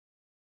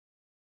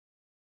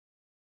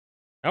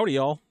Howdy,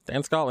 y'all.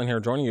 Dan Scotland here,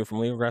 joining you from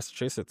Leo,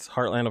 Massachusetts,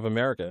 heartland of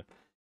America.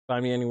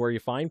 Find me anywhere you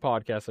find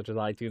podcasts such as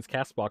iTunes,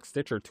 Castbox,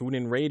 Stitcher,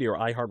 TuneIn Radio,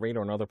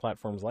 iHeartRadio, and other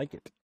platforms like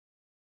it.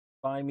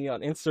 Find me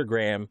on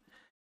Instagram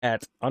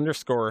at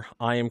 _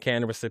 I am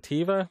Cannabis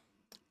Sativa.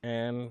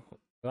 And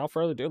without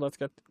further ado, let's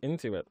get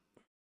into it.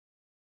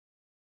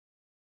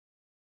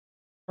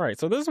 All right,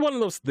 so this is one of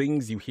those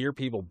things you hear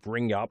people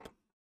bring up.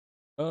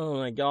 Oh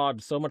my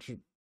God, so much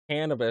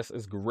cannabis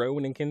is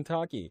grown in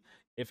Kentucky.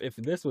 If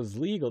this was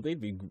legal, they'd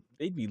be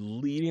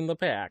leading the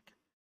pack.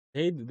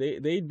 They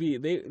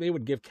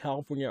would give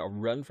California a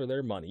run for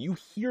their money. You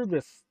hear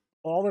this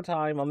all the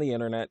time on the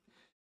internet.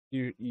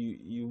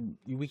 You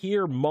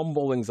hear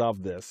mumblings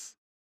of this,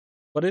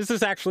 but is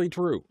this actually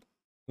true?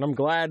 And I'm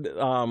glad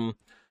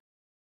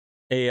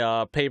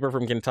a paper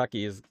from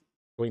Kentucky is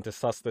going to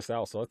suss this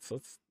out. So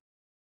let's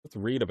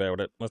read about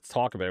it. Let's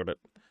talk about it.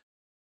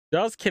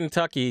 Does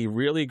Kentucky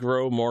really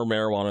grow more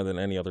marijuana than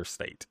any other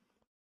state?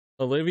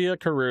 Olivia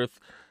Carruth,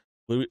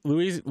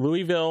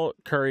 Louisville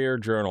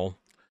Courier-Journal.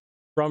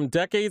 From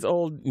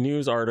decades-old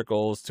news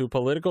articles to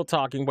political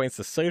talking points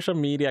to social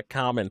media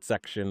comment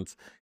sections,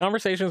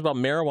 conversations about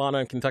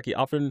marijuana in Kentucky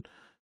often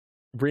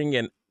bring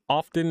an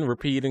often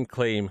repeated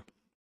claim.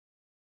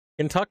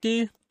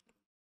 Kentucky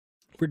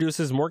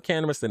produces more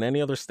cannabis than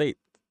any other state,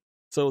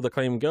 so the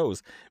claim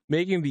goes,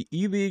 making the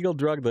illegal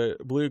drug the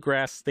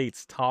bluegrass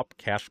state's top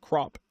cash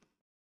crop.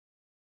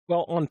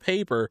 Well, on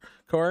paper,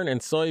 corn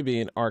and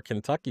soybean are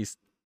Kentucky's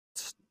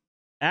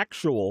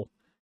actual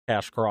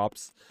cash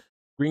crops,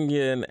 bringing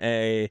in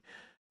a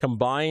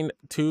combined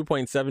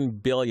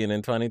 $2.7 billion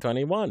in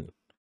 2021.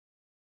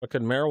 But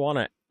could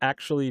marijuana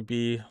actually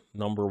be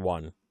number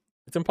one?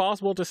 It's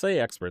impossible to say,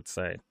 experts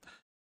say.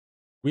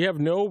 We have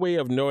no way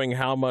of knowing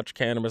how much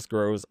cannabis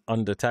grows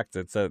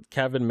undetected, said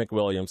Kevin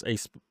McWilliams, a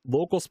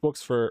local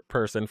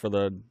spokesperson for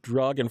the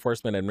Drug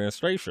Enforcement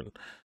Administration.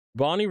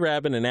 Bonnie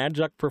Rabin, an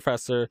adjunct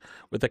professor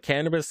with the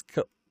Cannabis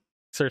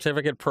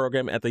Certificate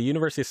Program at the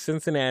University of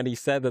Cincinnati,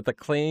 said that the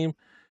claim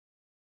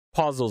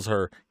puzzles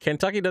her.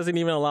 Kentucky doesn't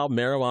even allow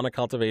marijuana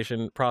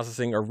cultivation,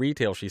 processing, or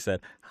retail, she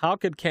said. How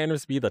could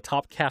cannabis be the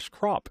top cash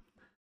crop?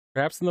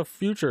 Perhaps in the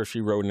future,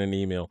 she wrote in an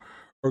email.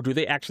 Or do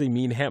they actually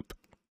mean hemp?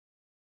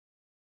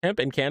 Hemp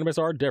and cannabis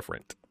are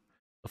different.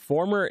 The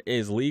former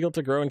is legal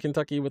to grow in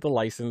Kentucky with a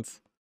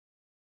license.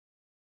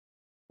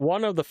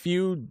 One of the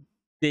few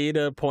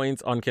data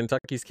points on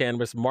Kentucky's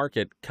cannabis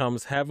market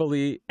comes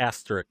heavily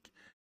asterisk.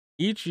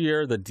 Each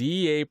year, the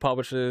DEA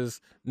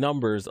publishes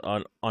numbers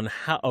on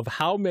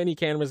how many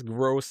cannabis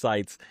grow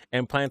sites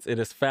and plants it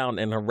has found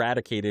and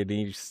eradicated in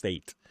each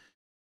state.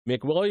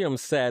 McWilliams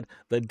said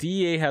the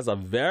DEA has a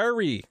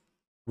very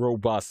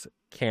robust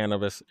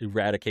cannabis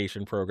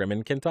eradication program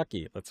in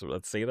Kentucky.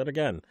 Let's say that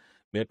again.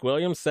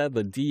 McWilliams said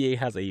the DEA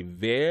has a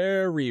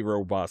very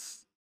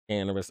robust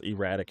cannabis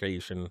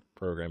eradication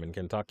program in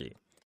Kentucky.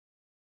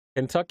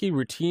 Kentucky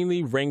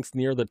routinely ranks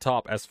near the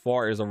top as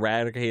far as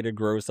eradicated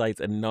grow sites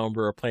and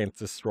number of plants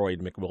destroyed,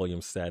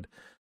 McWilliams said.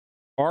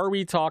 Are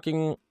we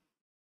taking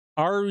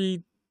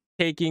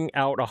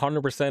out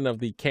 100% of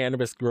the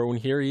cannabis grown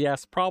here?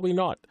 Yes, probably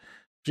not.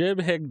 Jim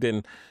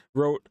Higdon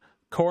wrote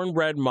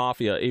Cornbread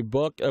Mafia, a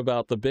book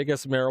about the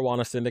biggest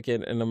marijuana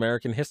syndicate in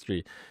American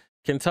history.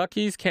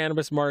 Kentucky's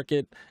cannabis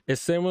market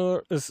is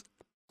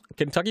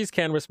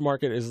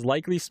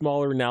likely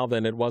smaller now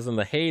than it was in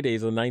the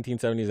heydays of the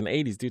 1970s and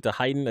 80s due to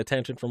heightened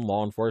attention from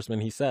law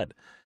enforcement, he said.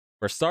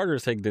 For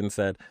starters, Higdon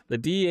said, the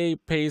DEA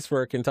pays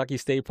for Kentucky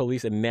State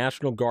Police and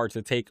National Guard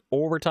to take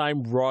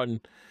overtime to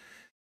run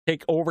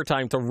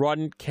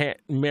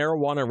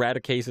marijuana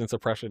eradication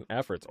suppression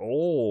efforts.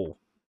 Oh,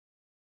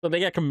 so they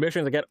get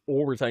commissions to get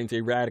overtime to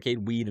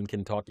eradicate weed in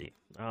Kentucky.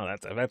 Oh,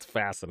 that's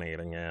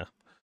fascinating, yeah.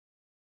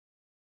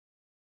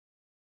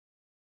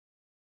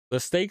 The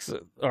stakes.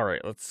 All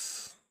right,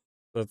 let's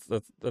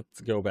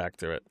go back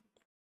to it.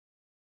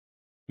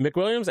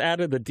 McWilliams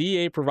added the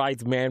DA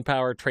provides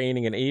manpower,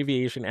 training, and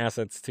aviation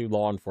assets to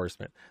law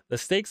enforcement. The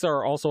stakes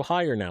are also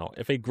higher now.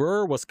 If a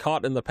grower was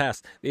caught in the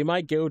past, they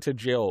might go to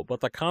jail,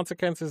 but the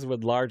consequences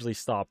would largely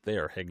stop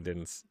there,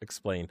 Higdon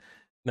explained.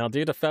 Now,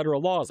 due to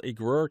federal laws, a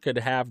grower could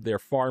have their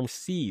farm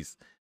seized.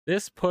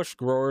 This pushed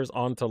growers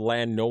onto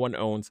land no one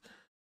owns,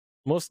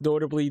 most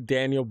notably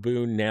Daniel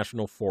Boone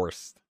National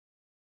Forest.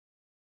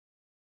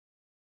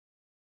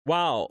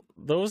 Wow,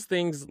 those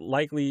things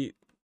likely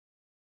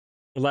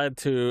led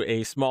to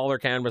a smaller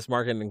cannabis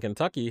market in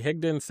Kentucky.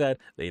 Higdon said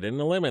they didn't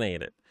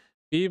eliminate it.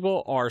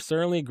 People are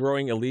certainly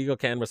growing illegal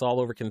cannabis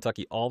all over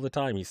Kentucky all the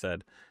time, he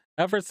said.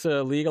 Efforts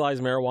to legalize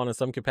marijuana in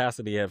some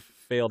capacity have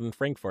failed in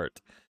Frankfort.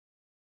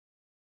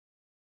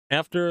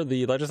 After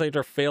the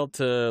legislature failed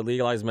to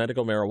legalize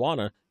medical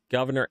marijuana,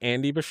 Governor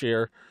Andy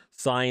Beshear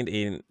signed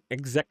an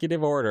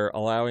executive order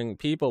allowing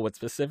people with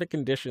specific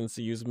conditions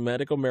to use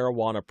medical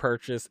marijuana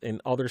purchased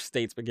in other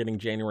states beginning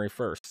January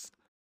 1st.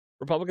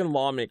 Republican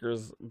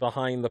lawmakers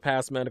behind the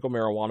past medical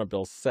marijuana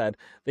bill said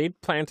they'd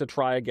plan to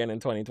try again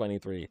in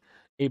 2023.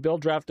 A bill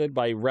drafted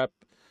by Rep.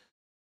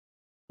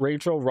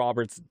 Rachel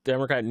Roberts,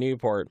 Democrat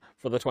Newport,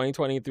 for the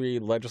 2023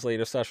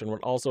 legislative session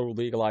would also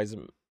legalize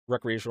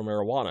recreational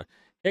marijuana.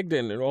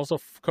 Higdon, who also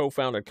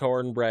co-founded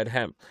Cornbread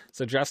Hemp,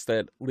 suggests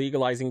that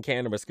legalizing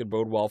cannabis could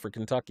bode well for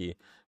Kentucky.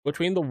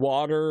 Between the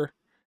water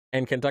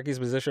and Kentucky's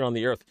position on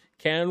the earth,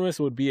 cannabis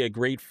would be a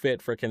great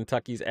fit for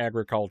Kentucky's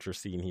agriculture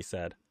scene, he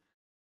said.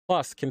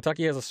 Plus,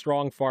 Kentucky has a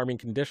strong farming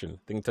condition,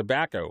 think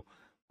tobacco,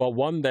 but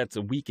one that's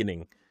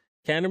weakening.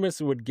 Cannabis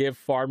would give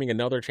farming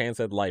another chance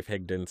at life,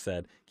 Higdon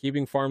said,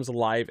 keeping farms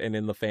alive and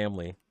in the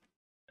family.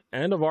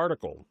 End of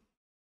article.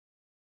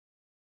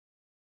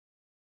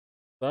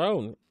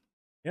 So,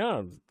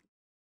 yeah,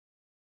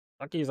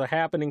 Kentucky's a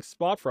happening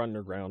spot for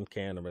underground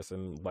cannabis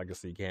and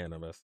legacy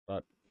cannabis,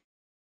 but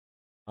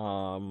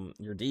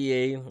your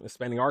DA is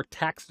spending our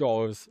tax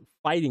dollars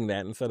fighting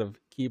that instead of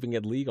keeping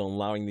it legal and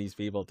allowing these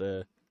people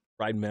to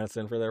provide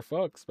medicine for their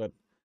folks. But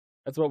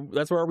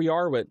that's where we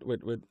are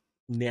with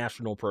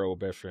national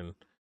prohibition.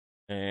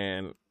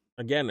 And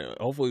again,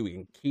 hopefully we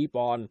can keep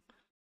on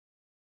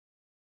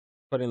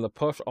putting the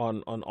push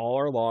on all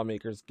our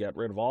lawmakers, get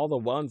rid of all the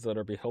ones that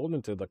are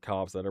beholden to the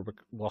cops, that are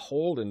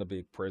beholden to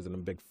big prison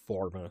and big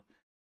pharma,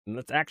 and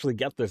let's actually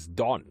get this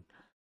done.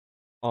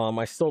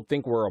 I still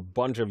think we're a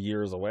bunch of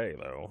years away,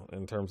 though,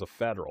 in terms of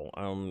federal.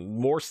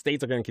 More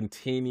states are going to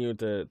continue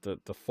to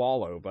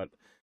follow, but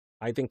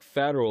I think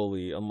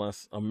federally,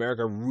 unless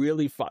America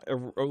really,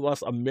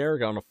 unless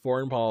America on a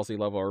foreign policy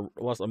level,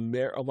 or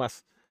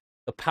unless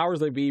the powers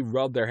that be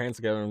rub their hands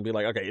together and be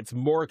like, okay, it's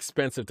more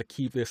expensive to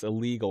keep this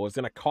illegal. It's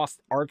going to cost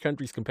our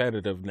country's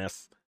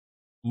competitiveness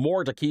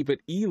more to keep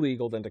it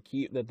illegal than to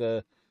keep than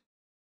to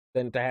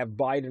have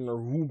Biden or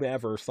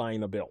whomever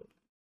sign a bill.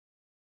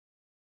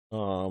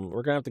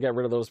 We're gonna have to get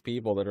rid of those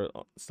people that are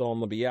still on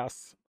the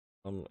BS.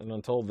 And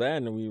until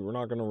then, we're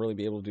not gonna really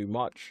be able to do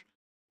much.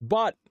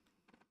 But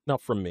not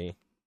from me.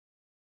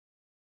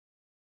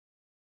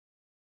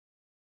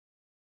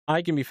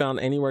 I can be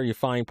found anywhere you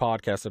find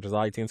podcasts, such as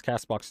iTunes,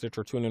 Castbox,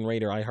 Stitcher, TuneIn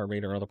Radio,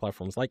 iHeartRadio, and other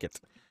platforms like it.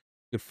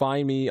 You can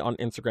find me on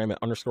Instagram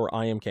at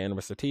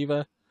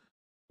 _IamCannabisSativa. If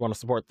you want to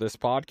support this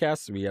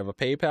podcast, we have a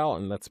PayPal,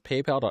 and that's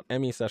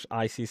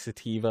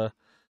paypal.me/ICSativa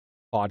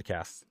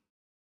podcast.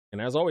 And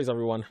as always,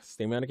 everyone,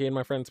 stay medicated,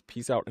 my friends.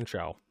 Peace out and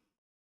ciao.